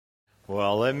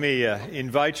Well, let me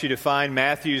invite you to find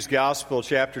Matthew's Gospel,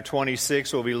 chapter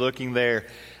 26. We'll be looking there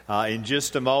in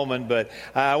just a moment. But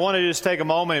I want to just take a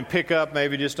moment and pick up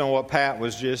maybe just on what Pat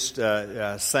was just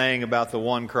saying about the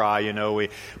One Cry. You know,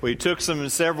 we took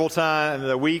several times,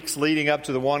 the weeks leading up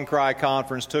to the One Cry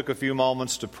conference, took a few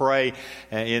moments to pray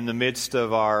in the midst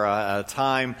of our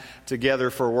time together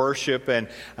for worship. And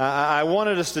I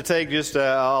wanted us to take just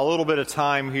a little bit of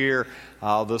time here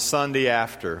the Sunday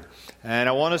after. And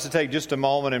I want us to take just a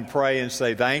moment and pray and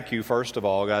say thank you, first of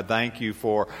all. God, thank you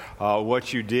for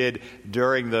what you did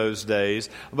during those days.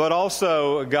 But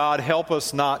also, God, help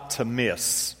us not to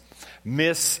miss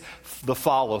the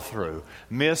follow-through.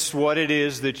 Miss what it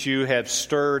is that you have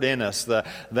stirred in us,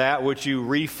 that which you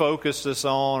refocused us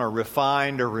on or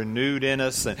refined or renewed in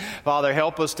us. And Father,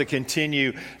 help us to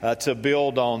continue to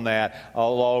build on that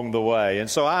along the way. And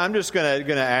so I'm just going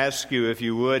to ask you, if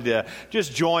you would,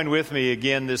 just join with me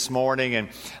again this morning. And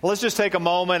let's just take a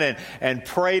moment and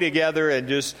pray together and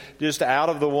just out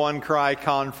of the One Cry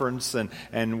conference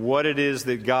and what it is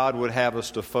that God would have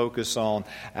us to focus on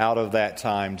out of that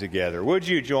time together. Would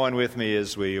you join with me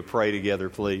as we pray together,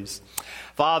 please?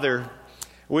 Father,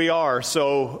 we are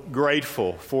so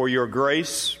grateful for your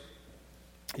grace,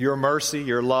 your mercy,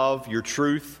 your love, your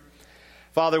truth.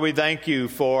 Father, we thank you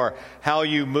for how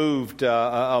you moved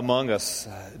among us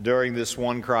during this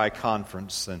One Cry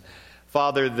conference. And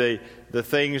Father, the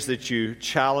things that you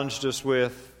challenged us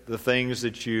with, the things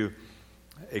that you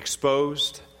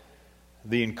exposed,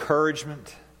 the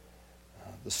encouragement,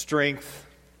 the strength,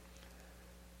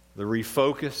 the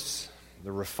refocus,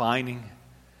 the refining.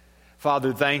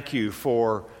 Father, thank you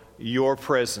for your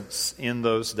presence in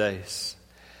those days.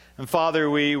 And Father,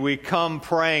 we come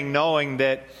praying knowing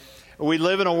that we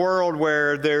live in a world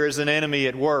where there is an enemy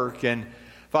at work. And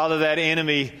Father, that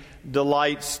enemy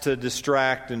delights to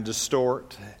distract and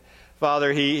distort.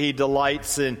 Father, he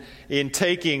delights in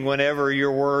taking whenever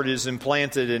your word is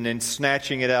implanted and in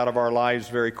snatching it out of our lives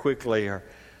very quickly, or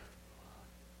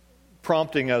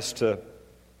prompting us to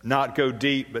not go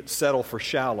deep, but settle for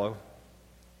shallow.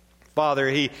 Father,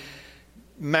 he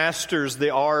masters the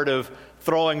art of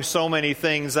throwing so many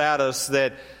things at us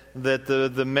that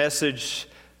the message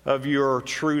of your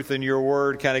truth and your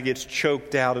word kind of gets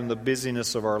choked out in the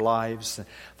busyness of our lives.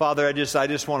 Father, I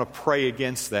just want to pray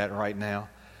against that right now.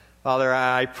 Father,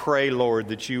 I pray, Lord,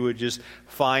 that you would just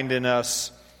find in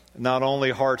us not only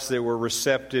hearts that were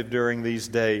receptive during these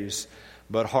days,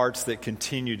 but hearts that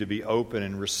continue to be open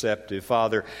and receptive.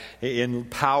 Father,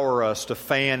 empower us to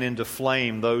fan into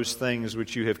flame those things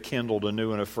which you have kindled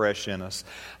anew and afresh in us.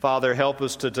 Father, help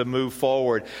us to move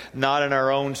forward, not in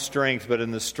our own strength, but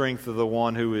in the strength of the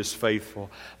one who is faithful.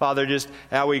 Father, just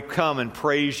how we come and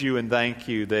praise you and thank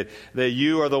you that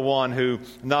you are the one who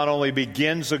not only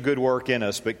begins a good work in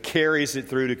us, but carries it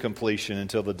through to completion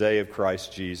until the day of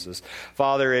Christ Jesus.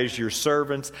 Father, as your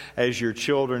servants, as your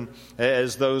children,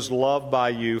 as those loved by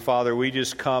you, Father, we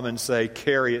just come and say,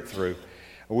 carry it through.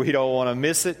 We don't want to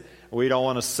miss it. We don't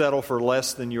want to settle for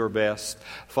less than your best.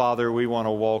 Father, we want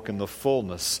to walk in the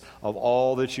fullness of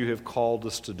all that you have called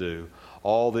us to do,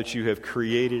 all that you have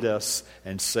created us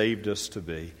and saved us to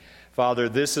be. Father,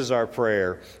 this is our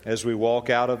prayer as we walk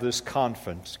out of this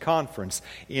conference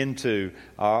into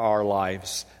our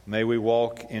lives. May we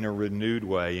walk in a renewed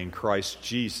way in Christ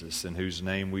Jesus, in whose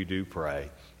name we do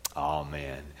pray.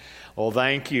 Amen. Well,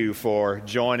 thank you for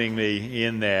joining me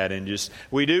in that. And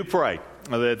we do pray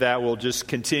that will just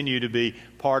continue to be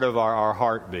part of our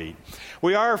heartbeat.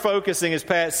 We are focusing, as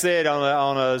Pat said,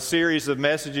 on a series of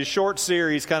messages, short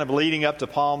series kind of leading up to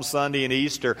Palm Sunday and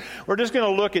Easter. We're just going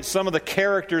to look at some of the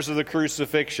characters of the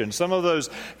crucifixion, some of those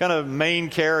kind of main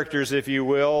characters, if you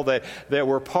will, that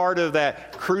were part of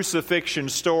that crucifixion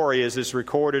story as it's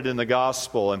recorded in the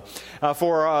gospel. And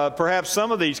for perhaps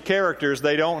some of these characters,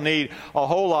 they don't need a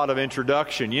whole lot of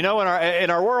introduction. You know, in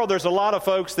our world, there's a lot of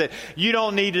folks that you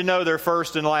don't need to know their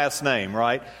first and last name,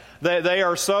 right? They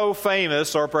are so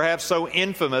famous or perhaps so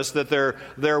infamous that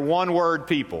they're one-word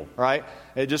people, right?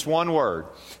 Just one word.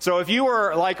 So if you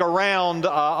were like around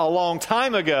a long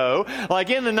time ago, like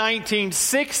in the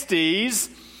 1960s,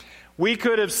 we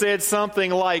could have said something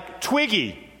like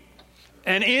Twiggy.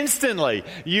 And instantly,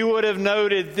 you would have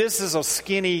noted this is a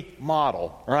skinny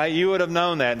model, right? You would have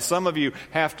known that. And some of you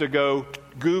have to go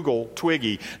Google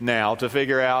Twiggy now to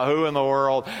figure out who in the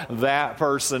world that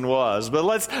person was. But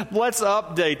let's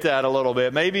update that a little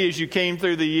bit. Maybe as you came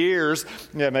through the years,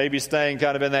 maybe staying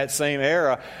kind of in that same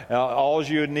era, all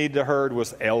you would need to heard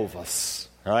was Elvis.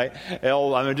 Right?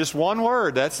 Just one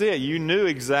word. That's it. You knew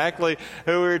exactly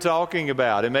who we were talking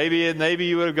about. And maybe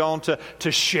you would have gone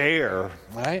to Cher,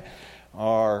 right?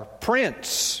 Or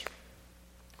Prince,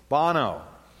 Bono.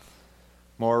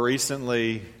 More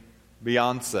recently,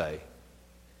 Beyonce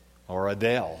or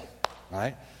Adele,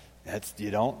 right?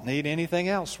 You don't need anything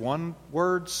else. One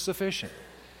word's sufficient.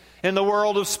 In the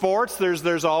world of sports,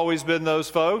 there's always been those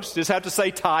folks. Just have to say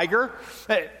Tiger.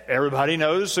 Hey, everybody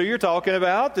knows who you're talking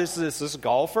about. This is a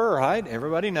golfer, right?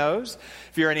 Everybody knows.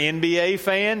 If you're an NBA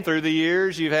fan, through the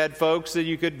years, you've had folks that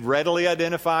you could readily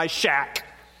identify. Shaq.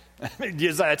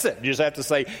 That's it. You just have to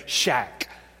say Shaq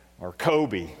or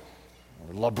Kobe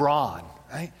or LeBron,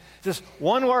 right? Just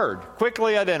one word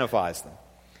quickly identifies them.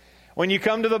 When you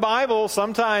come to the Bible,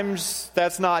 sometimes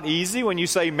that's not easy. When you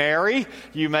say Mary,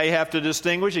 you may have to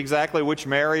distinguish exactly which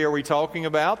Mary are we talking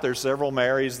about. There's several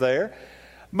Marys there.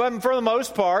 But for the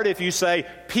most part, if you say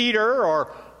Peter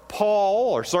or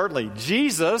Paul or certainly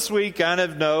Jesus, we kind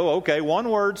of know, okay, one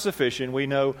word sufficient. We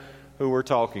know who we're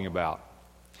talking about.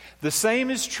 The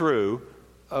same is true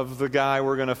of the guy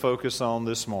we're going to focus on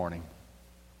this morning.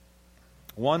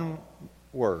 One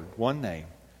word, one name,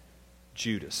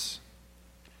 Judas.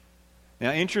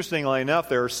 Now, interestingly enough,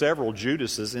 there are several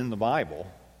Judases in the Bible.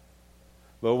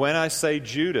 But when I say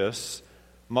Judas,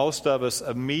 most of us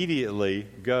immediately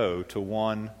go to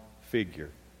one figure,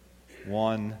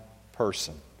 one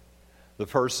person, the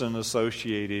person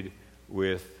associated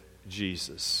with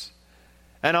Jesus.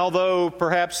 And although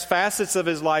perhaps facets of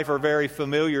his life are very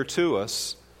familiar to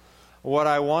us, what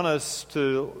I want us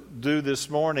to do this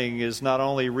morning is not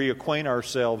only reacquaint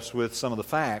ourselves with some of the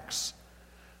facts,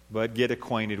 but get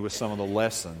acquainted with some of the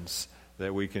lessons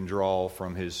that we can draw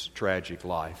from his tragic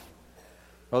life.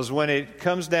 Because when it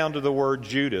comes down to the word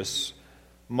Judas,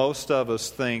 most of us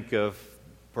think of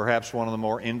perhaps one of the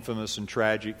more infamous and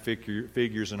tragic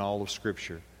figures in all of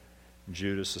Scripture,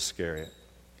 Judas Iscariot.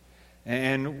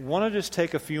 And want to just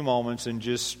take a few moments and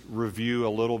just review a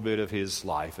little bit of his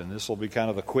life. And this will be kind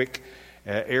of a quick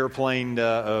airplane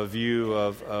view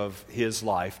of his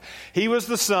life. He was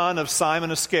the son of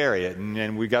Simon Iscariot,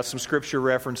 and we got some scripture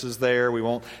references there. We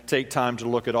won't take time to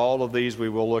look at all of these. We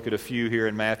will look at a few here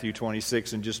in Matthew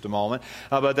 26 in just a moment.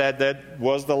 But that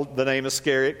was the name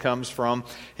Iscariot comes from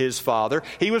his father.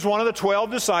 He was one of the 12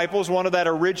 disciples, one of that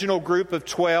original group of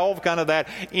 12, kind of that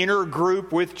inner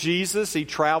group with Jesus. He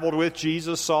traveled with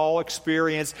Jesus, saw,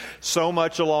 experienced so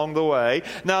much along the way.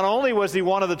 Not only was he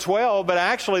one of the 12, but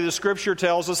actually the scripture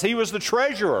tells us he was the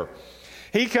treasurer.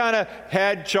 He kind of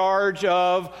had charge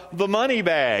of the money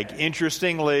bag,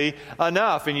 interestingly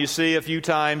enough. And you see a few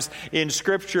times in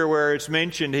Scripture where it's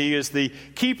mentioned he is the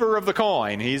keeper of the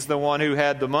coin. He's the one who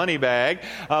had the money bag.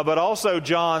 But also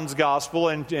John's Gospel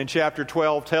in chapter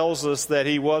 12 tells us that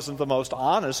he wasn't the most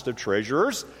honest of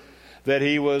treasurers, that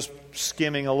he was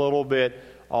skimming a little bit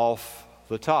off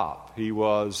the top. He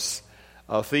was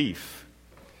a thief.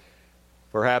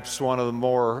 Perhaps one of the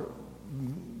more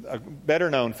better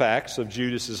known facts of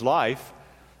Judas's life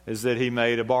is that he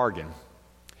made a bargain.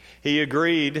 He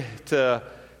agreed to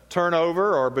turn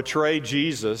over or betray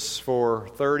Jesus for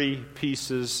 30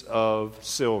 pieces of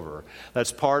silver.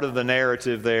 That's part of the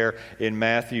narrative there in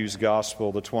Matthew's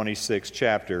Gospel, the 26th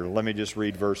chapter. Let me just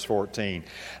read verse 14.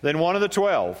 Then one of the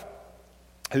 12,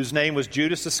 whose name was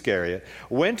Judas Iscariot,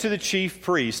 went to the chief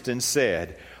priest and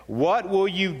said, "What will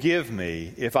you give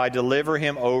me if I deliver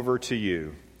him over to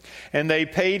you?" And they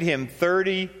paid him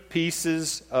 30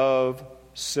 pieces of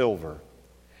silver.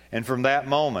 And from that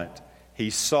moment, he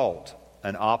sought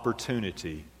an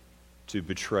opportunity to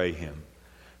betray him.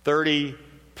 30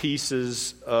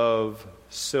 pieces of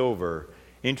silver.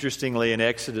 Interestingly, in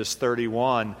Exodus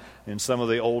 31, in some of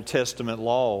the Old Testament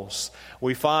laws,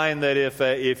 we find that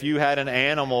if you had an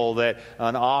animal,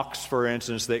 an ox, for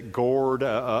instance, that gored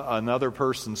another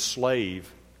person's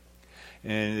slave,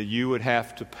 and you would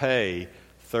have to pay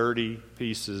 30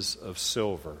 pieces of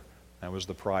silver. That was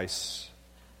the price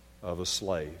of a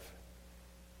slave.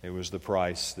 It was the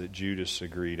price that Judas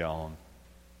agreed on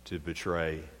to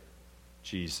betray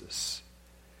Jesus.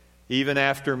 Even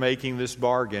after making this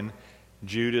bargain,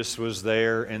 Judas was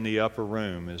there in the upper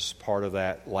room as part of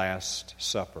that Last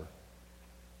Supper,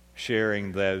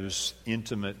 sharing those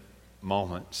intimate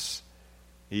moments,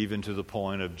 even to the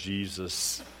point of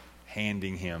Jesus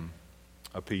handing him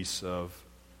a piece of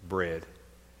bread.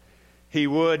 He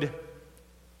would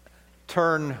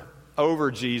turn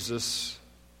over Jesus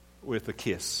with a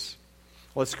kiss.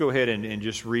 Let's go ahead and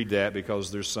just read that, because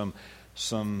there's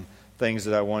some things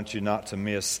that I want you not to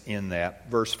miss in that.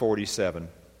 Verse 47.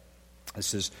 It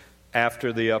says,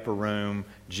 after the upper room,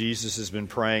 Jesus has been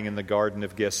praying in the Garden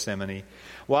of Gethsemane.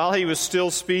 While he was still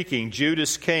speaking,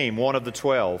 Judas came, one of the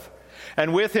 12.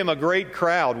 And with him a great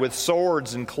crowd with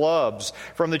swords and clubs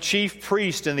from the chief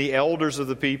priest and the elders of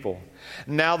the people.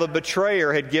 Now the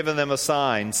betrayer had given them a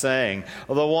sign, saying,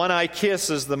 "The one I kiss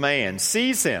is the man.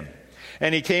 Seize him."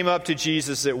 And he came up to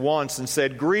Jesus at once and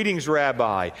said, "Greetings,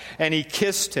 Rabbi." And he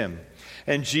kissed him.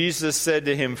 And Jesus said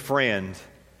to him, "Friend,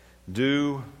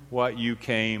 do what you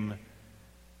came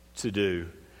to do."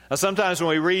 Now, sometimes when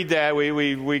we read that,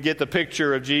 we get the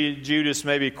picture of Judas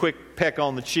maybe a quick peck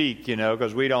on the cheek,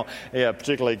 because we don't,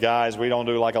 particularly guys, we don't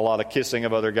do like a lot of kissing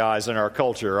of other guys in our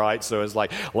culture, right? So it's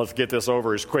like, let's get this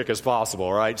over as quick as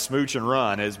possible, right? Smooch and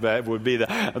run would be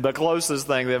the closest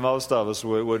thing that most of us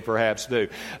would perhaps do.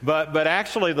 But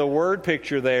actually the word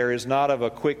picture there is not of a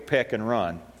quick peck and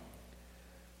run.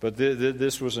 But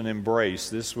this was an embrace.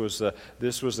 This was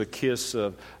a kiss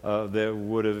that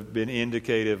would have been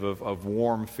indicative of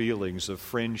warm feelings, of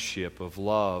friendship, of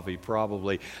love.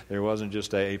 There wasn't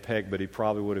just a peck, but he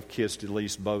probably would have kissed at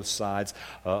least both sides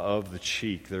of the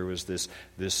cheek. There was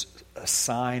this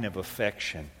sign of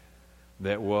affection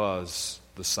that was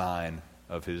the sign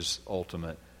of his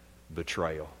ultimate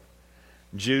betrayal.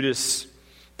 Judas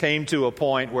came to a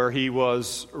point where he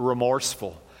was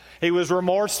remorseful. He was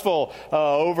remorseful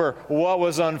over what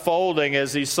was unfolding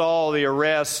as he saw the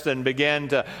arrest and began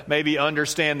to maybe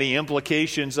understand the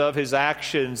implications of his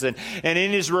actions. And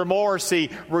in his remorse, he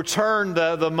returned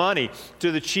the money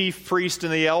to the chief priest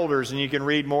and the elders. And you can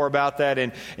read more about that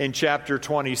in chapter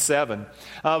 27.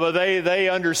 But they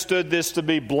understood this to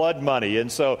be blood money.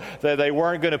 And so they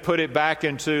weren't going to put it back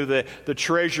into the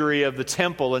treasury of the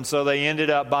temple. And so they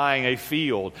ended up buying a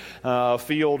field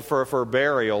for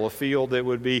burial, a field that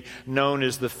would be known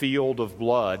as the field of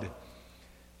blood.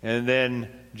 And then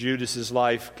Judas's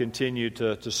life continued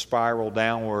to spiral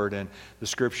downward, and the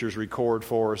scriptures record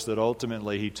for us that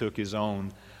ultimately he took his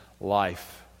own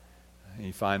life.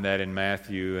 You find that in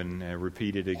Matthew and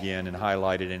repeated again and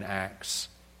highlighted in Acts.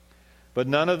 But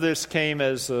none of this came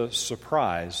as a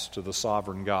surprise to the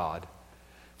sovereign God.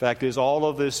 Fact is, all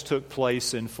of this took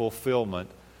place in fulfillment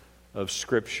of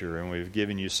Scripture, and we've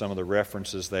given you some of the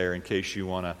references there in case you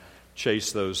want to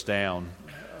chase those down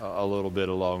a little bit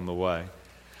along the way.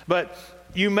 But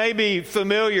you may be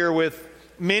familiar with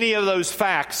many of those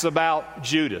facts about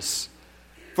Judas.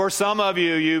 For some of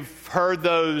you, you've heard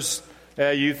those,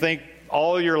 you think,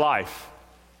 all your life.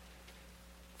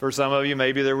 For some of you,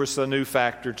 maybe there was a new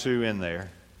fact or two in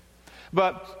there.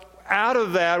 But out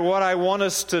of that, what I want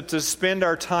us to spend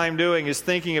our time doing is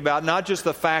thinking about not just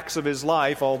the facts of his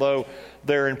life, although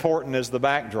they're important as the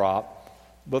backdrop,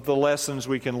 but the lessons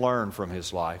we can learn from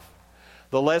his life.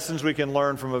 The lessons we can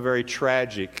learn from a very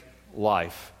tragic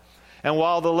life. And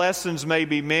while the lessons may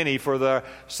be many, for the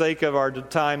sake of our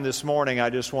time this morning, I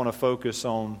just want to focus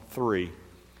on three.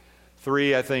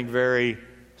 Three, I think, very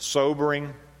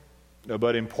sobering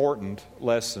but important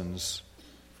lessons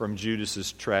from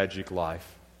Judas's tragic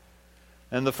life.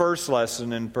 And the first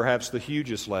lesson, and perhaps the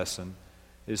hugest lesson,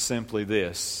 is simply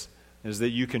this, is that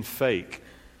you can fake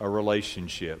a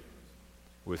relationship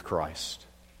with Christ.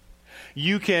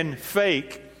 You can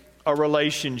fake a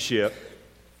relationship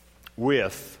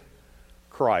with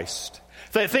Christ.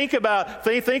 Think about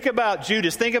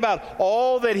Judas. Think about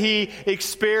all that he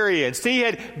experienced. He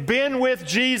had been with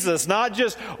Jesus, not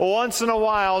just once in a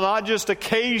while, not just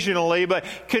occasionally, but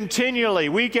continually,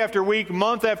 week after week,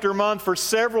 month after month, for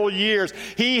several years.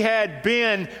 He had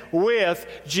been with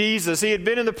Jesus. He had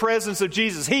been in the presence of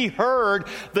Jesus. He heard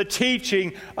the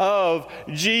teaching of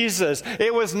Jesus.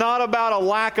 It was not about a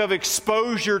lack of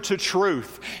exposure to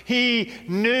truth. He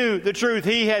knew the truth.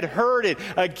 He had heard it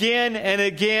again and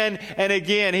again and again.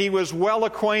 He was well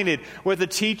acquainted with the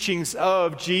teachings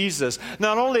of Jesus.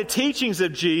 Not only the teachings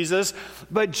of Jesus,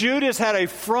 but Judas had a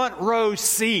front row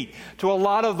seat to a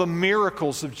lot of the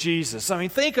miracles of Jesus. I mean,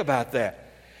 think about that.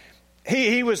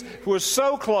 He was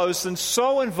so close and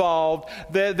so involved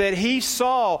that he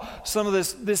saw some of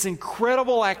this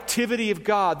incredible activity of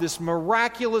God, this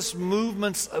miraculous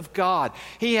movements of God.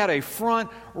 He had a front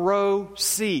row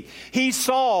seat. He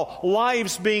saw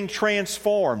lives being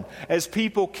transformed as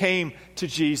people came to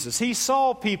Jesus. He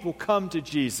saw people come to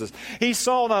Jesus. He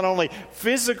saw not only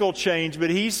physical change,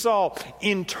 but he saw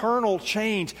internal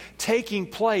change taking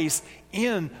place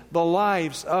in the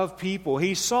lives of people.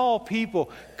 He saw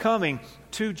people coming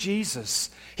to Jesus.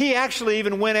 He actually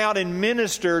even went out and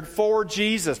ministered for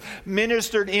Jesus,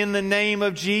 ministered in the name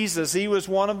of Jesus. He was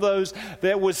one of those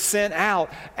that was sent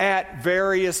out at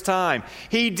various times.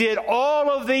 He did all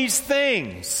of these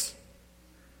things,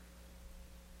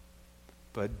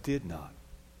 but did not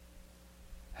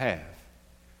have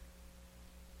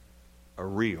a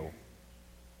real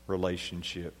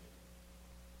relationship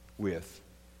with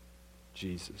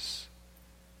Jesus.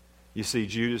 You see,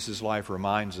 Judas's life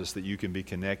reminds us that you can be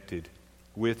connected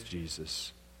with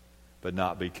Jesus, but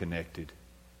not be connected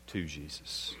to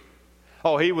Jesus.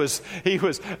 Oh, he was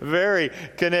very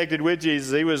connected with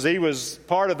Jesus. He was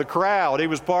part of the crowd. He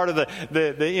was part of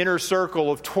the inner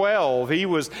circle of 12. He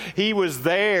was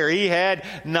there. He had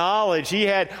knowledge. He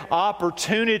had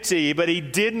opportunity, but he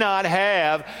did not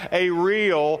have a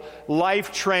real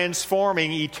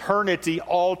life-transforming,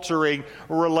 eternity-altering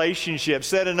relationship.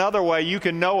 Said another way, you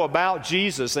can know about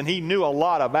Jesus, and he knew a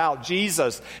lot about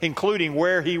Jesus, including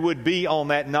where he would be on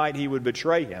that night he would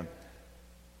betray him.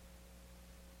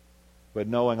 But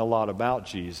knowing a lot about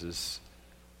Jesus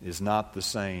is not the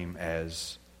same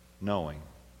as knowing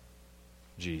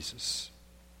Jesus.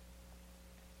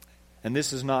 And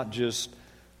this is not just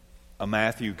a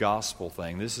Matthew gospel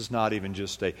thing. This is not even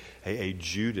just a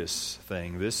Judas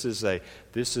thing. This is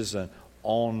an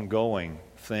ongoing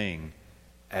thing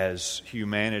as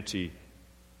humanity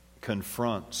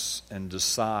confronts and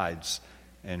decides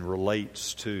and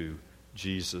relates to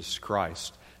Jesus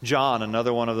Christ. John,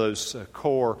 another one of those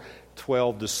core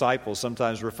 12 disciples,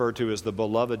 sometimes referred to as the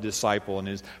beloved disciple, in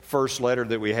his first letter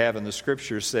that we have in the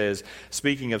Scriptures says,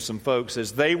 speaking of some folks,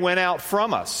 says, they went out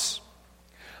from us,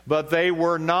 but they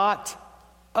were not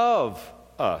of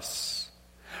us.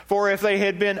 For if they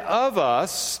had been of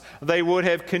us, they would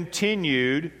have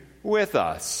continued with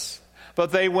us.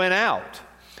 But they went out,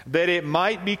 that it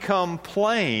might become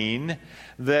plain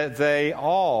that they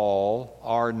all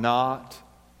are not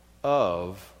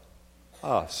of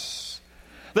us.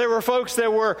 There were folks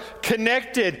that were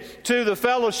connected to the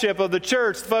fellowship of the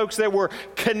church, folks that were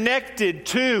connected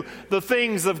to the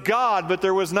things of God, but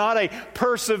there was not a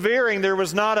persevering, there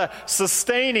was not a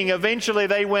sustaining. Eventually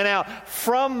they went out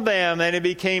from them, and it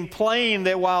became plain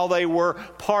that while they were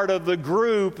part of the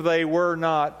group, they were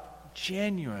not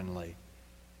genuinely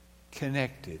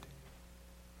connected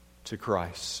to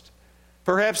Christ.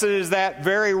 Perhaps it is that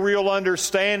very real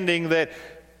understanding that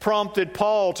prompted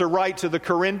Paul to write to the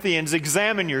Corinthians,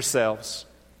 examine yourselves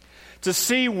to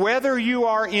see whether you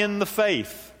are in the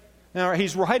faith. Now,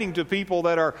 he's writing to people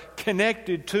that are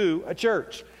connected to a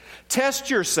church. Test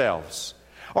yourselves.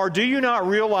 Or do you not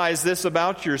realize this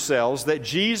about yourselves, that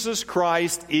Jesus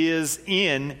Christ is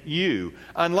in you,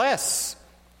 unless,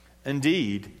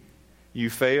 indeed, you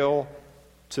fail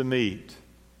to meet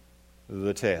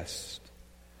the test?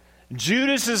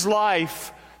 Judas's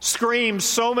life screams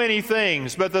so many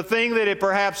things, but the thing that it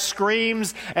perhaps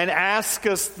screams and asks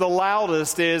us the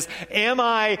loudest is, am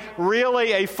I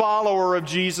really a follower of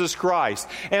Jesus Christ?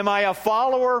 Am I a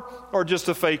follower or just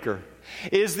a faker?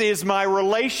 Is my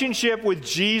relationship with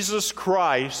Jesus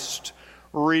Christ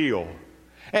real?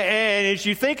 And as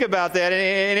you think about that,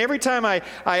 and every time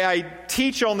I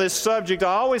teach on this subject,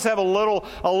 I always have a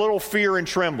little fear and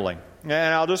trembling.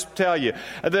 And I'll just tell you,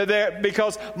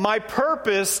 because my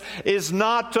purpose is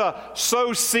not to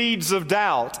sow seeds of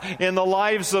doubt in the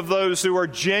lives of those who are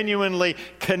genuinely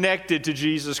connected to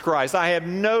Jesus Christ. I have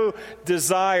no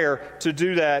desire to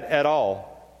do that at all.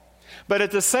 But at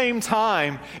the same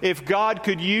time, if God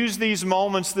could use these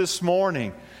moments this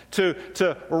morning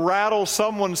to rattle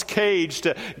someone's cage,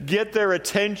 to get their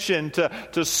attention,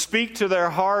 to speak to their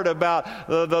heart about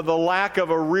the lack of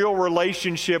a real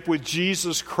relationship with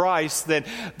Jesus Christ,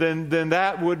 then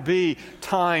that would be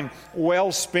time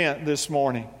well spent this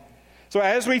morning. So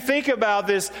as we think about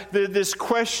this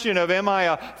question of, am I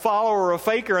a follower or a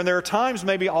faker? And there are times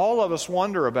maybe all of us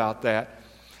wonder about that.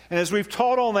 And as we've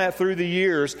taught on that through the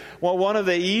years, well, one of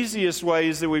the easiest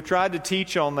ways that we've tried to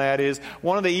teach on that is,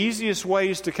 one of the easiest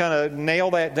ways to kind of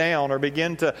nail that down or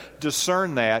begin to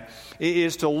discern that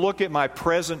is to look at my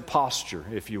present posture,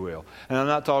 if you will. And I'm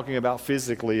not talking about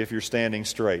physically if you're standing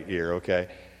straight here, okay?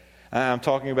 I'm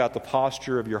talking about the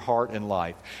posture of your heart and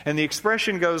life. And the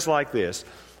expression goes like this: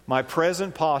 my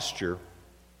present posture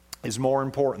is more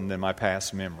important than my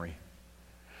past memory.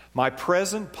 My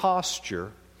present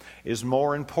posture is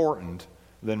more important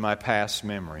than my past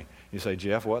memory. You say,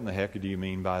 Jeff, what in the heck do you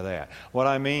mean by that? What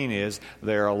I mean is,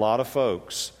 there are a lot of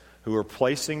folks who are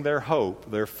placing their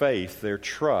hope, their faith, their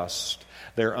trust,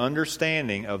 their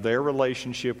understanding of their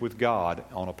relationship with God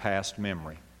on a past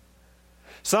memory.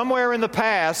 Somewhere in the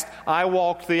past, I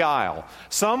walked the aisle.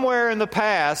 Somewhere in the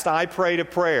past, I prayed a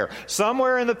prayer.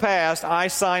 Somewhere in the past, I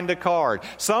signed a card.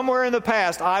 Somewhere in the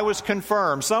past, I was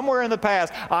confirmed. Somewhere in the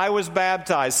past, I was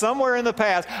baptized. Somewhere in the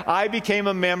past, I became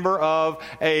a member of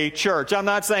a church. I'm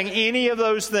not saying any of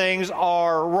those things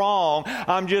are wrong.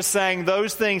 I'm just saying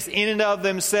those things in and of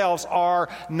themselves are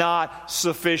not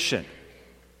sufficient.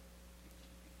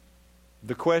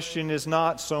 The question is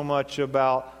not so much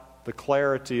about the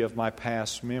clarity of my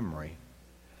past memory.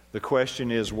 The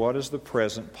question is, what is the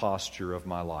present posture of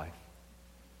my life?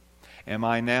 Am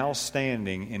I now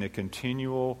standing in a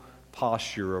continual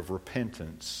posture of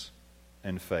repentance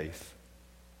and faith,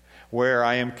 where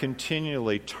I am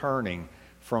continually turning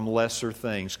from lesser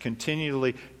things,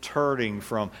 continually turning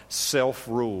from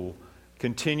self-rule,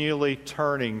 continually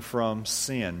turning from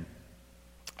sin,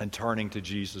 and turning to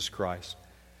Jesus Christ?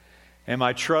 Am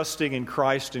I trusting in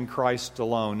Christ and Christ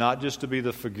alone, not just to be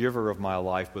the forgiver of my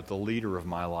life, but the leader of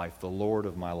my life, the Lord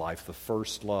of my life, the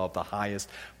first love, the highest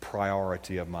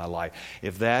priority of my life?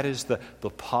 If that is the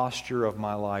posture of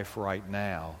my life right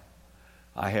now,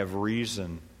 I have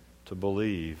reason to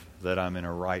believe that I'm in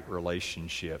a right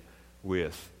relationship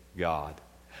with God.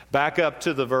 Back up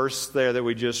to the verse there that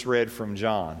we just read from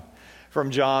John.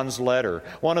 From John's letter.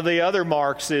 One of the other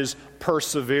marks is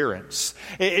perseverance.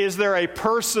 Is there a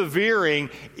persevering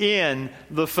in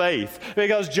the faith?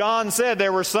 Because John said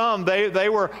there were some, they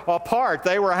were apart,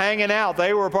 they were hanging out,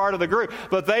 they were part of the group,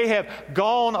 but they have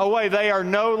gone away. They are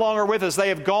no longer with us. They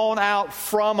have gone out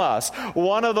from us.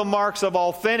 One of the marks of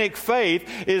authentic faith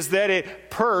is that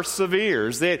it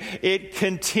perseveres, that it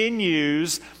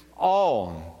continues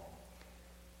on.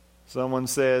 Someone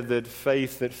said that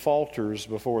faith that falters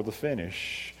before the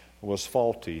finish was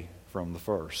faulty from the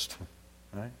first.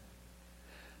 Right?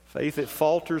 Faith that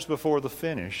falters before the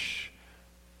finish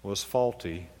was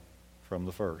faulty from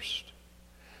the first.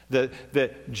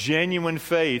 That genuine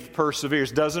faith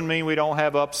perseveres. Doesn't mean we don't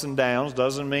have ups and downs.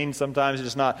 Doesn't mean sometimes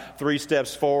it's not 3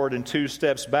 steps forward and 2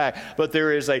 steps back. But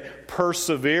there is a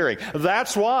persevering.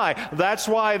 That's why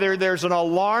there's an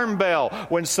alarm bell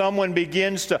when someone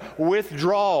begins to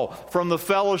withdraw from the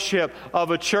fellowship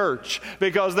of a church.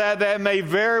 Because that may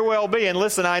very well be. And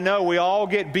listen, I know we all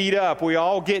get beat up. We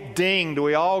all get dinged.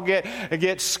 We all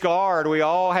get scarred. We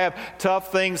all have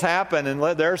tough things happen. And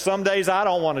there are some days I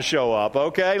don't want to show up,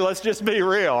 okay? Let's just be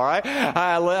real, all right?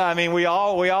 I mean, we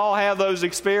all have those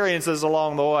experiences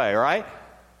along the way, right?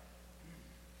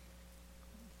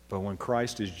 But when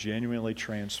Christ has genuinely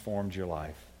transformed your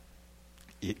life,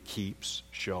 it keeps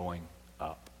showing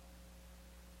up.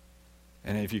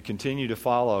 And if you continue to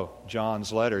follow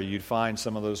John's letter, you'd find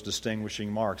some of those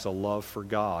distinguishing marks, a love for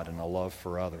God and a love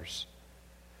for others.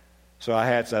 So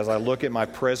as I look at my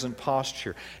present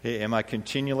posture, am I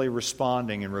continually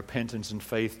responding in repentance and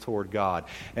faith toward God?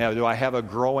 Do I have a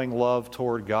growing love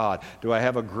toward God? Do I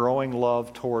have a growing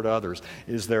love toward others?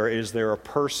 Is there a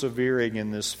persevering in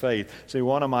this faith? See,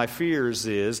 one of my fears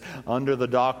is, under the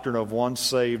doctrine of once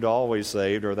saved, always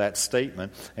saved, or that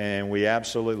statement, and we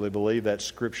absolutely believe that's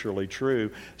scripturally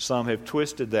true, some have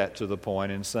twisted that to the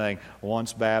point in saying,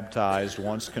 once baptized,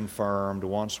 once confirmed,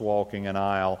 once walking an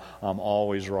aisle, I'm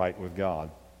always right with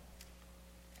God.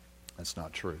 That's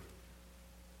not true.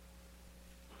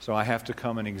 So I have to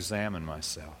come and examine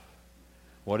myself.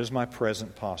 What is my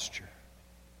present posture?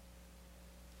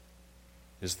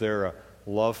 Is there a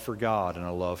love for God and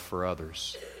a love for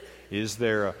others? Is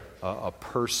there a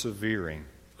persevering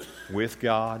with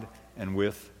God and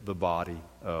with the body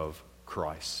of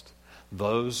Christ?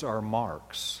 Those are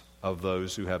marks of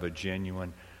those who have a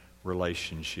genuine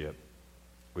relationship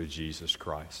with Jesus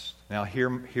Christ. Now,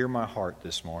 hear my heart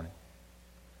this morning.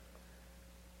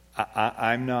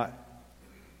 I'm not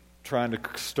trying to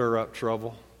stir up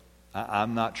trouble.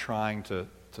 I'm not trying to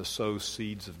sow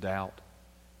seeds of doubt.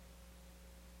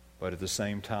 But at the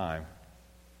same time,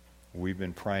 we've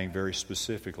been praying very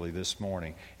specifically this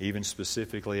morning, even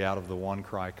specifically out of the One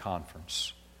Cry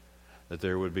conference, that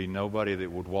there would be nobody that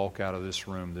would walk out of this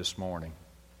room this morning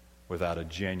without a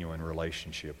genuine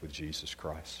relationship with Jesus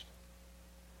Christ.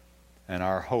 And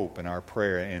our hope and our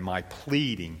prayer and my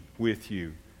pleading with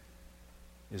you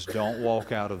is, don't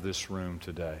walk out of this room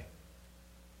today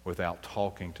without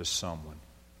talking to someone.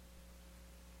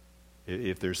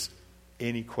 If there's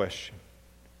any question,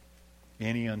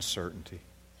 any uncertainty,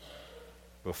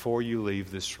 before you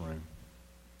leave this room,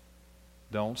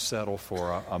 don't settle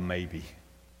for a maybe.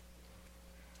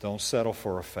 Don't settle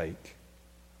for a fake.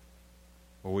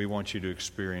 Well, we want you to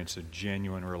experience a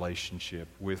genuine relationship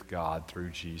with God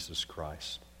through Jesus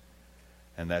Christ.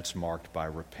 And that's marked by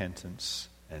repentance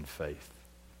and faith.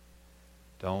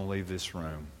 Don't leave this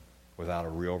room without a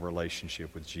real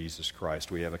relationship with Jesus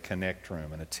Christ. We have a connect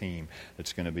room and a team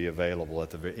that's going to be available at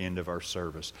the end of our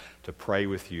service to pray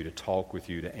with you, to talk with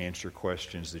you, to answer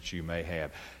questions that you may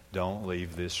have. Don't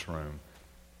leave this room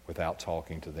without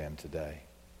talking to them today.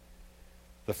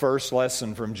 The first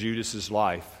lesson from Judas's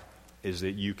life is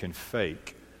that you can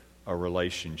fake a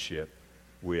relationship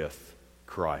with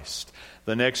Christ.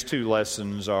 The next 2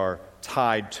 lessons are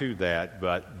tied to that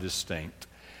but distinct.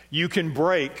 You can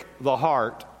break the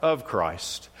heart of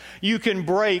Christ. You can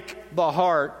break the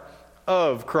heart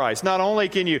of Christ. Not only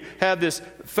can you have this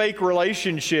fake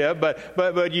relationship,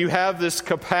 but you have this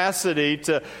capacity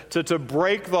to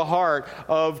break the heart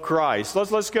of Christ.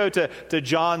 Let's go to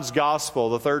John's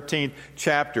Gospel, the 13th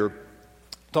chapter,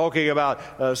 talking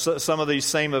about some of these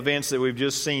same events that we've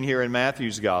just seen here in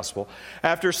Matthew's Gospel.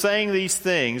 After saying these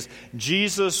things,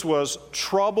 Jesus was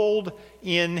troubled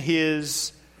in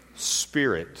his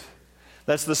spirit.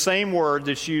 That's the same word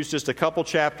that's used just a couple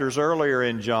chapters earlier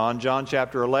in John. John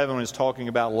chapter 11 is talking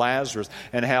about Lazarus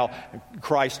and how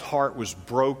Christ's heart was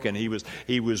broken.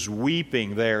 He was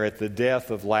weeping there at the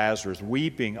death of Lazarus,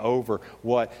 weeping over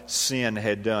what sin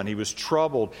had done. He was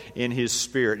troubled in his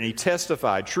spirit. And he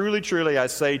testified, "Truly, truly, I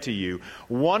say to you,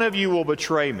 one of you will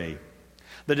betray me."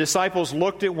 The disciples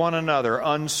looked at one another,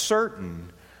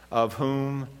 uncertain of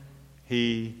whom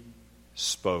he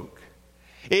spoke.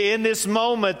 In this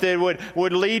moment that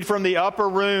would lead from the upper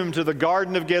room to the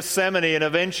Garden of Gethsemane and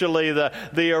eventually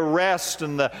the arrest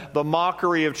and the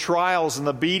mockery of trials and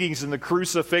the beatings and the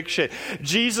crucifixion,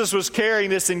 Jesus was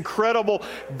carrying this incredible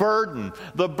burden,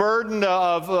 the burden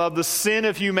of the sin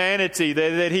of humanity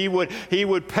that he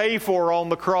would pay for on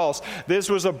the cross. This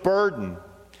was a burden.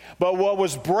 But what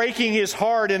was breaking his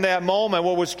heart in that moment,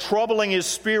 what was troubling his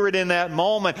spirit in that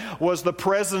moment, was the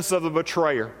presence of the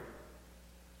betrayer.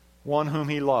 One whom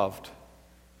he loved,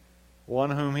 one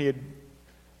whom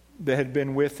that had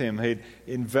been with him, had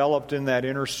enveloped in that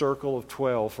inner circle of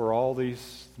 12 for all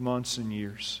these months and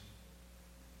years,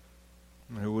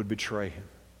 and who would betray him.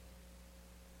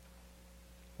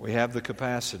 We have the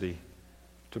capacity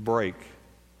to break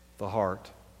the heart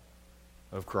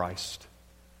of Christ.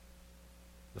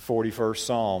 The 41st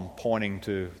Psalm, pointing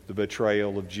to the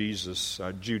betrayal of Judas,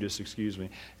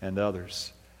 and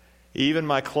others. Even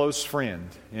my close friend,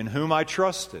 in whom I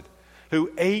trusted, who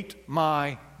ate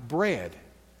my bread,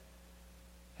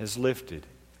 has lifted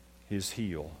his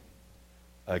heel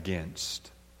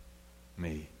against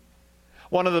me.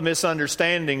 One of the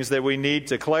misunderstandings that we need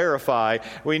to clarify,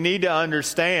 we need to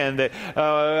understand that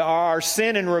our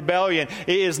sin and rebellion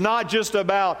is not just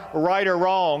about right or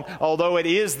wrong, although it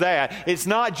is that. It's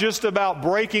not just about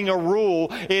breaking a rule.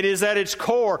 It is at its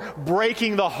core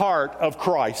breaking the heart of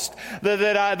Christ.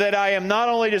 That I am not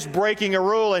only just breaking a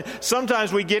rule, and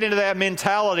sometimes we get into that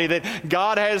mentality that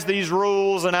God has these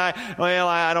rules and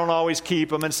I don't always keep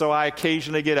them, and so I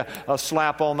occasionally get a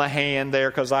slap on the hand there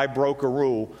because I broke a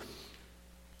rule.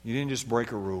 You didn't just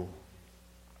break a rule.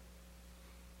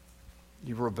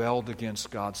 You rebelled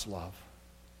against God's love.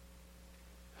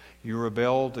 You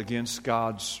rebelled against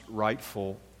God's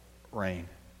rightful reign.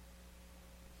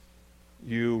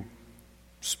 You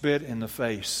spit in the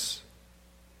face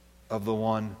of the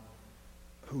one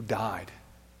who died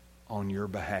on your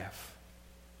behalf.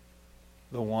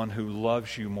 The one who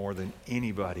loves you more than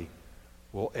anybody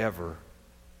will ever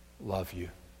love you.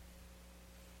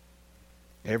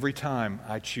 Every time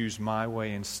I choose my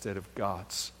way instead of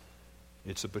God's,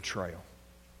 it's a betrayal.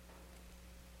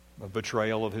 A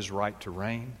betrayal of his right to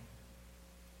reign.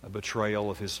 A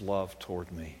betrayal of his love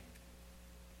toward me.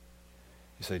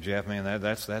 You say, Jeff, man,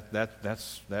 that's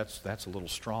a little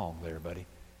strong there, buddy.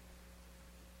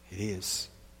 It is.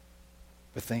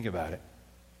 But think about it.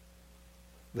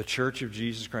 The Church of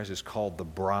Jesus Christ is called the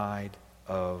bride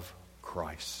of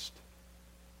Christ.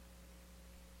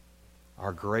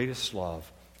 Our greatest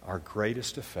love, our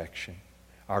greatest affection,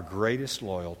 our greatest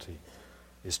loyalty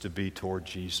is to be toward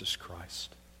Jesus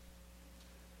Christ.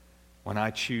 When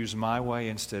I choose my way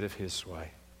instead of his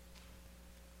way,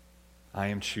 I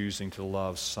am choosing to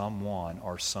love someone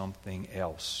or something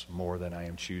else more than I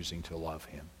am choosing to love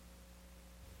him.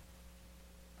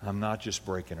 I'm not just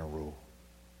breaking a rule.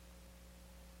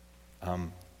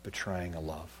 I'm betraying a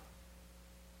love.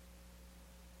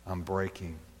 I'm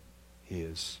breaking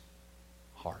his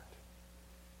heart.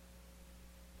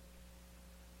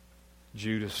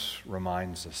 Judas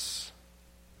reminds us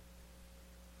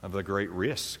of the great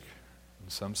risk, in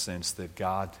some sense, that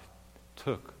God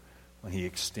took when he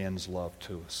extends love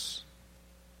to us.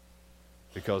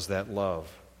 Because that love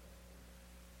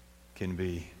can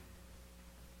be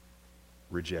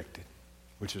rejected,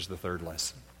 which is the third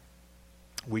lesson.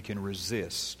 We can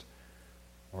resist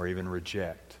or even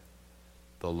reject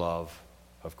the love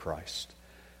of Christ.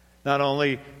 Not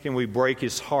only can we break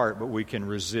his heart, but we can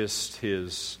resist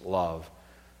his love.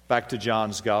 Back to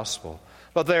John's Gospel.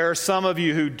 But there are some of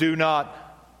you who do not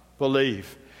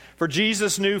believe. For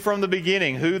Jesus knew from the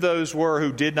beginning who those were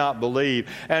who did not believe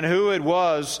and who it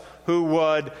was who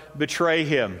would betray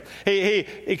him. He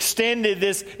extended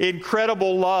this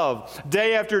incredible love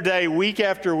day after day, week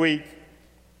after week,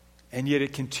 And yet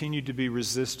it continued to be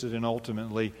resisted and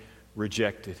ultimately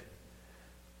rejected.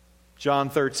 John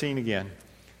 13 again.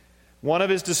 One of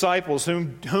his disciples,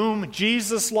 whom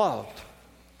Jesus loved,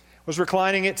 was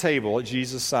reclining at table at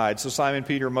Jesus' side. So Simon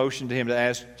Peter motioned to him to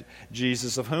ask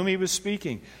Jesus of whom he was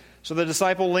speaking. So the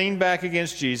disciple leaned back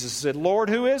against Jesus and said, "Lord,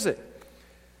 who is it?"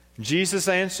 Jesus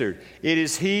answered, "It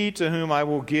is he to whom I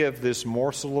will give this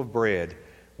morsel of bread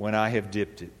when I have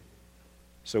dipped it."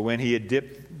 So when he had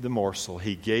dipped the morsel,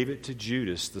 he gave it to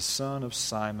Judas, the son of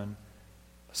Simon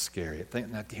Iscariot.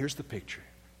 Now, here's the picture.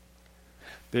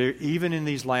 There, even in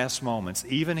these last moments,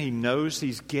 even he knows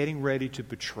he's getting ready to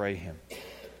betray him.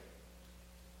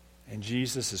 And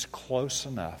Jesus is close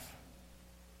enough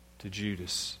to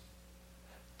Judas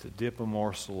to dip a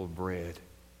morsel of bread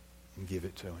and give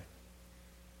it to him.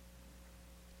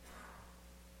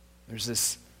 There's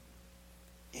this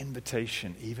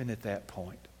invitation even at that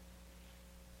point.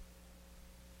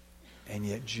 And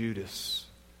yet Judas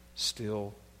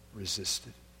still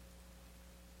resisted.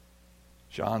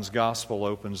 John's gospel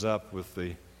opens up with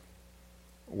the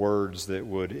words that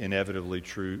would inevitably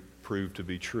prove to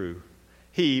be true.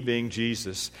 He, being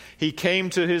Jesus, he came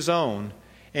to his own,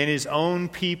 and his own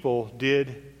people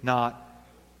did not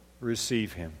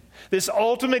receive him. This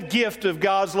ultimate gift of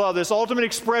God's love, this ultimate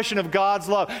expression of God's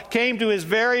love, came to his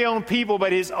very own people,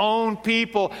 but his own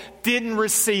people didn't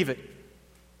receive it.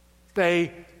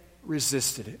 They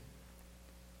resisted it.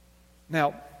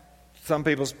 Now, some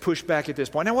people push back at this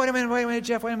point. Now, wait a minute,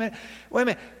 Jeff, wait a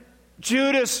minute.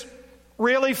 Judas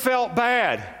really felt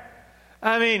bad.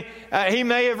 I mean, he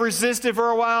may have resisted for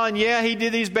a while, and yeah, he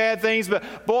did these bad things,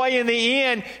 but boy, in the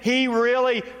end, he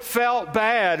really felt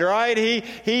bad, right?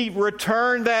 He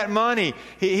returned that money.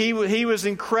 He was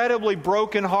incredibly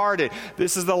brokenhearted.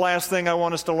 This is the last thing I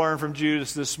want us to learn from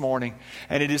Judas this morning,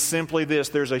 and it is simply this.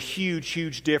 There's a huge,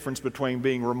 huge difference between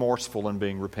being remorseful and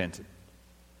being repentant.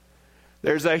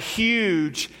 There's a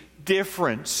huge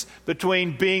difference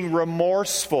between being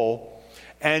remorseful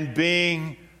and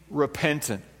being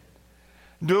repentant.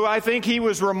 Do I think he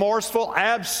was remorseful?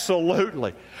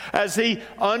 Absolutely. As he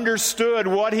understood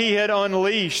what he had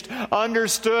unleashed,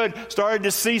 started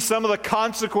to see some of the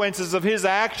consequences of his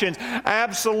actions,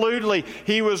 absolutely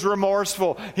he was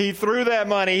remorseful. He threw that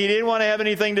money. He didn't want to have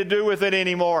anything to do with it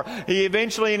anymore. He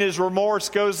eventually, in his remorse,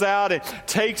 goes out and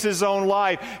takes his own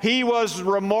life. He was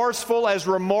remorseful as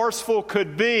remorseful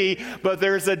could be, but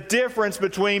there's a difference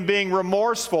between being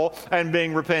remorseful and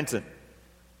being repentant.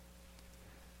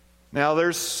 Now,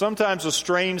 there's sometimes a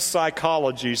strange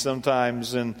psychology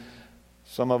sometimes in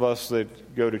some of us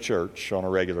that go to church on a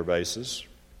regular basis.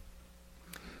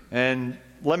 And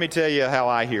let me tell you how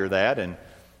I hear that, and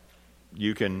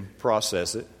you can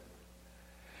process it.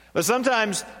 But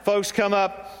sometimes folks come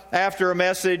up after a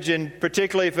message, and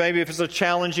particularly if it's a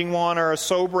challenging one or a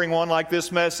sobering one like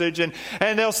this message, and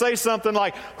they'll say something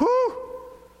like, "Whew!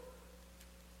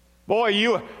 Boy,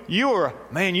 you were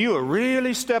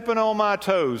really stepping on my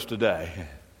toes today."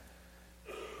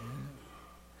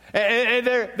 And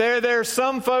there are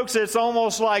some folks it's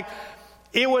almost like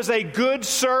it was a good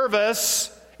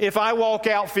service if I walk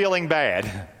out feeling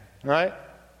bad, right?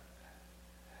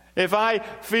 If I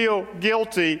feel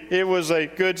guilty, it was a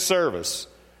good service.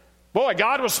 Boy,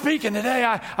 God was speaking today.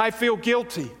 I feel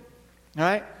guilty,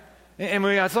 right? And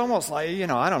it's almost like,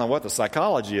 I don't know what the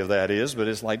psychology of that is, but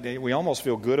it's like we almost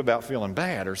feel good about feeling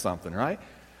bad or something, right?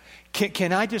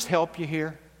 Can I just help you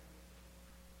here?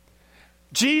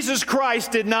 Jesus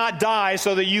Christ did not die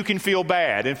so that you can feel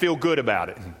bad and feel good about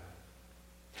it.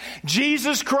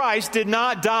 Jesus Christ did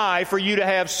not die for you to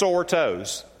have sore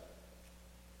toes.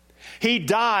 He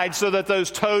died so that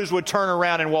those toes would turn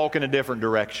around and walk in a different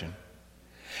direction.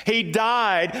 He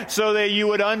died so that you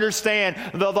would understand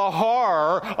the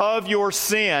horror of your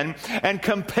sin, and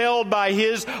compelled by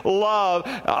His love,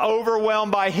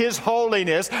 overwhelmed by His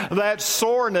holiness, that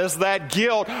soreness, that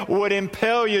guilt would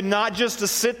impel you not just to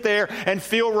sit there and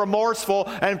feel remorseful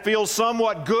and feel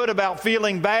somewhat good about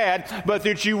feeling bad, but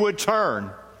that you would turn.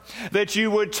 That you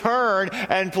would turn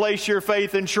and place your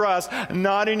faith and trust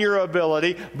not in your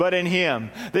ability, but in Him.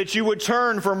 That you would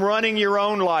turn from running your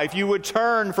own life. You would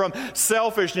turn from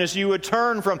selfishness. You would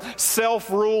turn from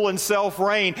self-rule and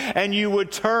self-reign. And you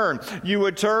would turn. You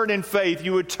would turn in faith.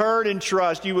 You would turn in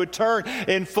trust. You would turn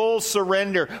in full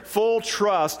surrender, full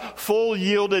trust, full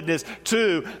yieldedness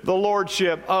to the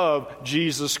Lordship of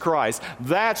Jesus Christ.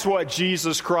 That's what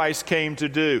Jesus Christ came to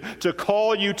do. To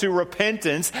call you to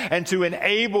repentance and to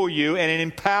enable you and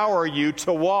empower you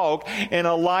to walk in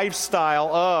a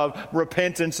lifestyle of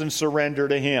repentance and surrender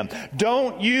to Him.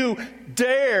 Don't you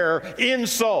dare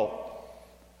insult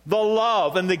the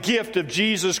love and the gift of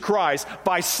Jesus Christ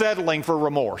by settling for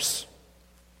remorse.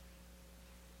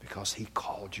 Because He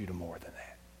called you to more than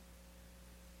that.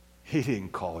 He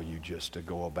didn't call you just to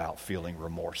go about feeling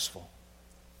remorseful.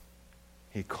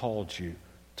 He called you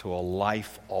to a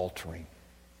life-altering,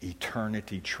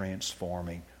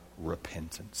 eternity-transforming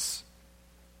repentance.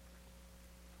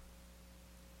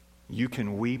 You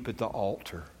can weep at the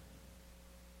altar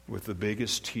with the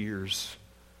biggest tears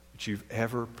that you've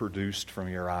ever produced from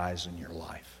your eyes in your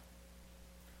life.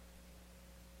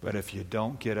 But if you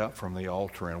don't get up from the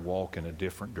altar and walk in a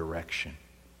different direction,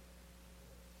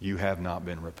 you have not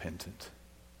been repentant.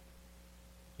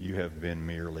 You have been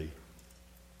merely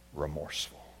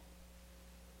remorseful.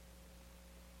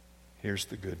 Here's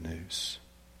the good news.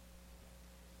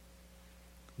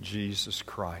 Jesus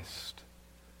Christ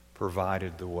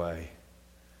provided the way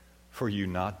for you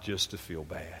not just to feel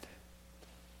bad,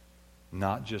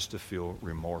 not just to feel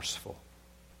remorseful,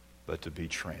 but to be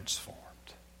transformed,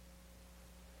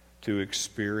 to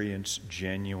experience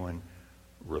genuine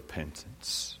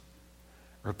repentance.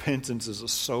 Repentance is a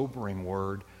sobering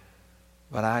word,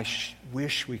 but I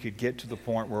wish we could get to the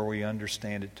point where we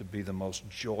understand it to be the most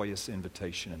joyous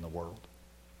invitation in the world.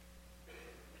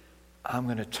 I'm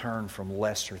going to turn from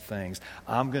lesser things.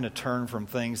 I'm going to turn from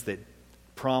things that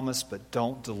promise but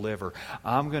don't deliver.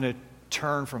 I'm going to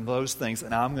turn from those things,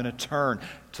 and I'm going to turn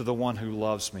to the one who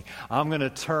loves me. I'm going to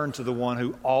turn to the one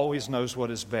who always knows what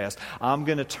is best. I'm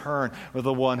going to turn to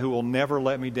the one who will never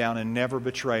let me down and never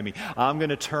betray me. I'm going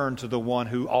to turn to the one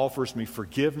who offers me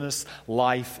forgiveness,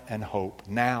 life, and hope,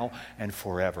 now and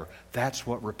forever. That's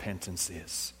what repentance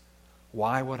is.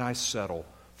 Why would I settle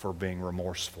for being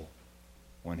remorseful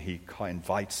when He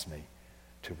invites me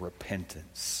to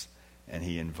repentance and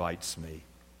He invites me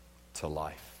to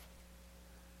life?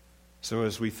 So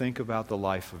as we think about the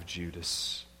life of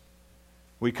Judas,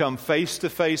 we come face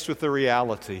to face with the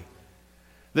reality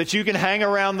that you can hang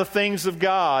around the things of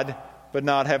God but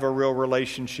not have a real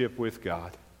relationship with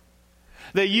God.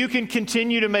 That you can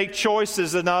continue to make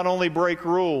choices that not only break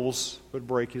rules but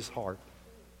break His heart.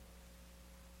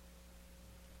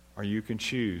 Or you can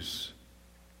choose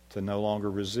to no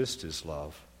longer resist His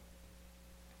love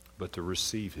but to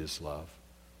receive His love,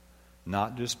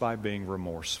 not just by being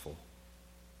remorseful,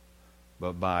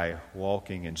 but by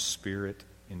walking in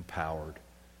Spirit-empowered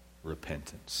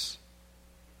repentance.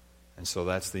 And so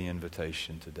that's the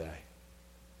invitation today.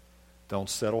 Don't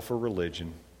settle for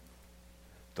religion.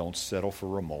 Don't settle for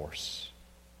remorse.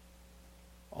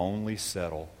 Only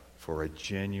settle for a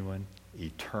genuine,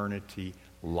 eternity,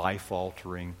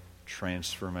 life-altering,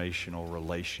 transformational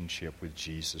relationship with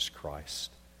Jesus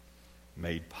Christ,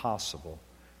 made possible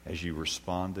as you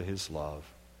respond to His love,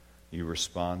 you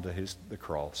respond to the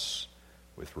cross,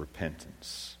 with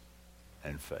repentance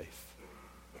and faith.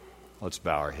 Let's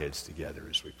bow our heads together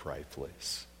as we pray,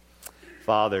 please.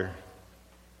 Father,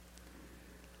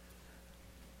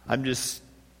 I'm just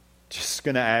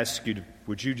going to ask you,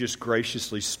 would you just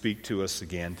graciously speak to us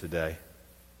again today?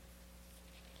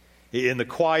 In the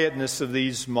quietness of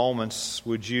these moments,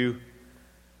 would you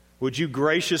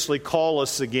graciously call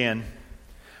us again?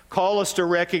 Call us to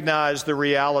recognize the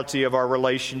reality of our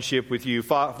relationship with you.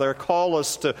 Father, call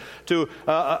us to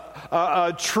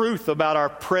a truth about our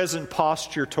present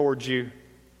posture towards you.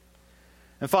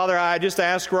 And Father, I just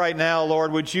ask right now,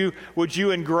 Lord, would you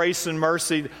in grace and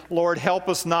mercy, Lord, help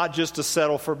us not just to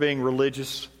settle for being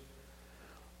religious.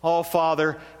 Oh,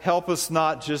 Father, help us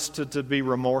not just to be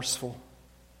remorseful.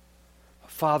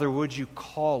 Father, would you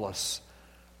call us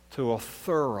to a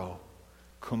thorough,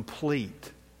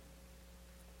 complete,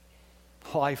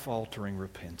 life-altering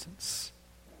repentance.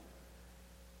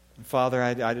 And Father,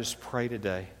 I just pray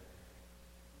today.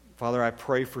 Father, I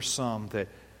pray for some that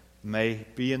may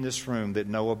be in this room that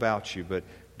know about you but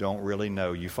don't really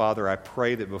know you. Father, I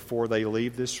pray that before they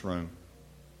leave this room,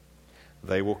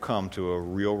 they will come to a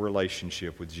real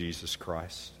relationship with Jesus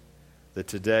Christ. That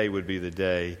today would be the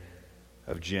day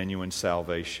of genuine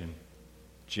salvation,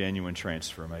 genuine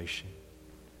transformation.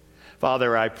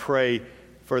 Father, I pray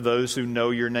for those who know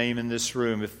your name in this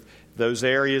room, if those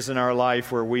areas in our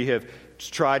life where we have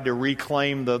tried to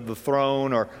reclaim the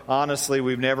throne, or honestly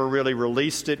we've never really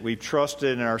released it, we've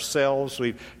trusted in ourselves,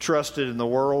 we've trusted in the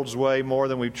world's way more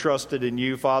than we've trusted in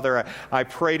you, Father, I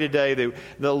pray today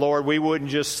that Lord, we wouldn't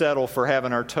just settle for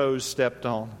having our toes stepped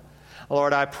on.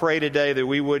 Lord, I pray today that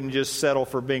we wouldn't just settle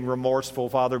for being remorseful,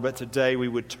 Father, but today we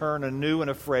would turn anew and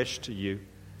afresh to you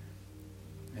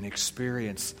and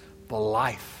experience the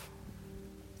life,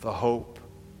 the hope,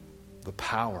 the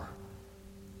power,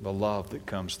 the love that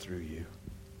comes through you.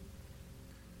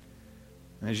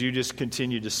 As you just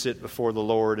continue to sit before the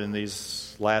Lord in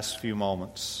these last few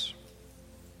moments,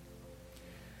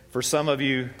 for some of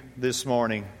you this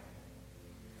morning,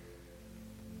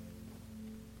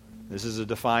 this is a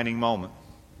defining moment.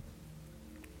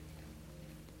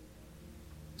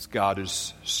 As God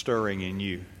is stirring in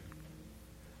you.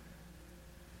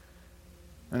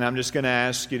 And I'm just going to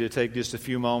ask you to take just a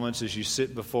few moments as you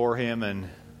sit before Him and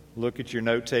look at your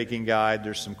note-taking guide.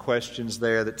 There's some questions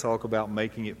there that talk about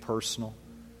making it personal.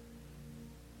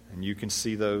 And you can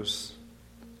see those.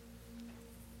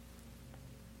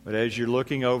 But as you're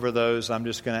looking over those, I'm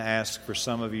just going to ask for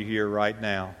some of you here right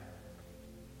now,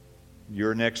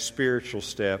 your next spiritual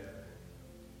step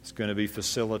is going to be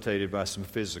facilitated by some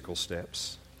physical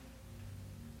steps.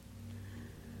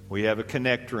 We have a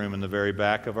connect room in the very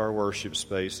back of our worship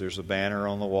space. There's a banner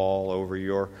on the wall over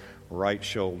your right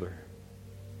shoulder.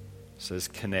 It says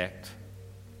Connect.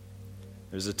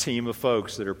 There's a team of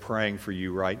folks that are praying for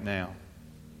you right now.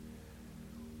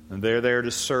 And they're there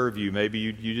to serve you. Maybe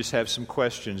you just have some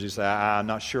questions. You say, I'm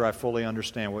not sure I fully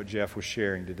understand what Jeff was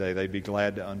sharing today. They'd be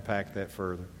glad to unpack that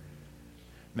further.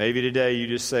 Maybe today you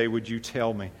just say, would you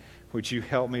tell me? Would you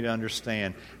help me to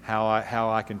understand how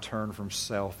I can turn from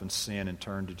self and sin and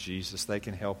turn to Jesus? They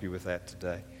can help you with that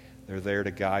today. They're there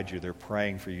to guide you. They're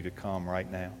praying for you to come right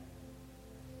now.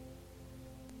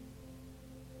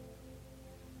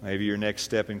 Maybe your next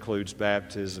step includes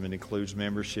baptism and includes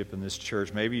membership in this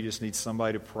church. Maybe you just need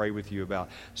somebody to pray with you about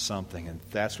something. And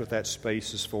that's what that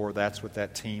space is for. That's what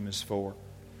that team is for.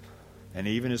 And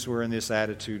even as we're in this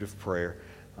attitude of prayer,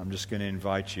 I'm just going to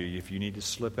invite you. If you need to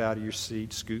slip out of your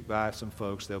seat, scoot by some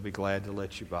folks, they'll be glad to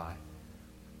let you by.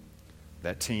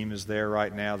 That team is there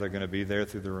right now. They're going to be there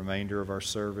through the remainder of our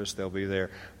service. They'll be there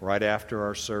right after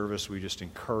our service. We just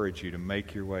encourage you to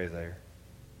make your way there.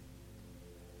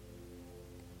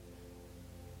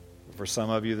 For some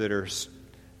of you that are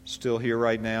still here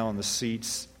right now in the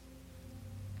seats,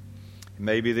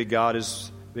 maybe that God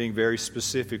is being very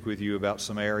specific with you about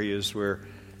some areas where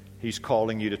He's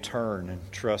calling you to turn and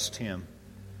trust Him.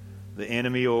 The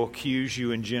enemy will accuse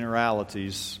you in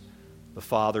generalities. The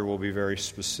Father will be very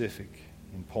specific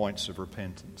in points of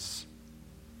repentance.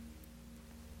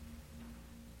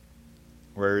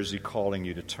 Where is He calling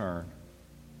you to turn?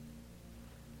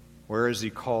 Where is He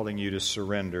calling you to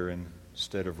surrender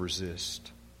instead of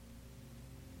resist?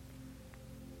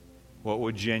 What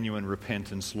would genuine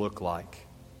repentance look like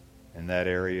in that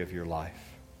area of your life?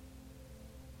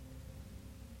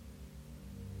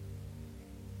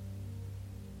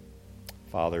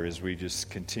 Father, as we just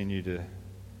continue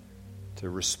to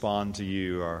respond to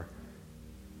you,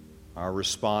 our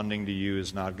responding to you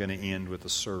is not going to end with a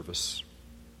service.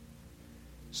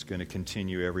 It's going to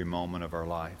continue every moment of our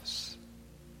lives.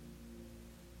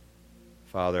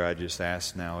 Father, I just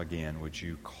ask now again, would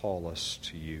you call us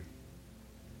to you?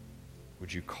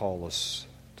 Would you call us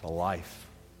to life?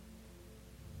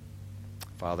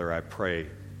 Father, I pray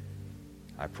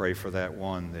for that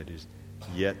one that is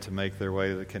yet to make their way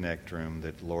to the Connect room,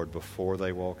 that, Lord, before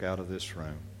they walk out of this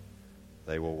room,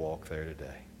 they will walk there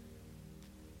today.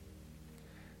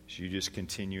 As you just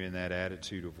continue in that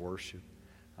attitude of worship,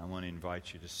 I want to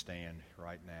invite you to stand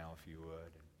right now, if you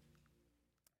would.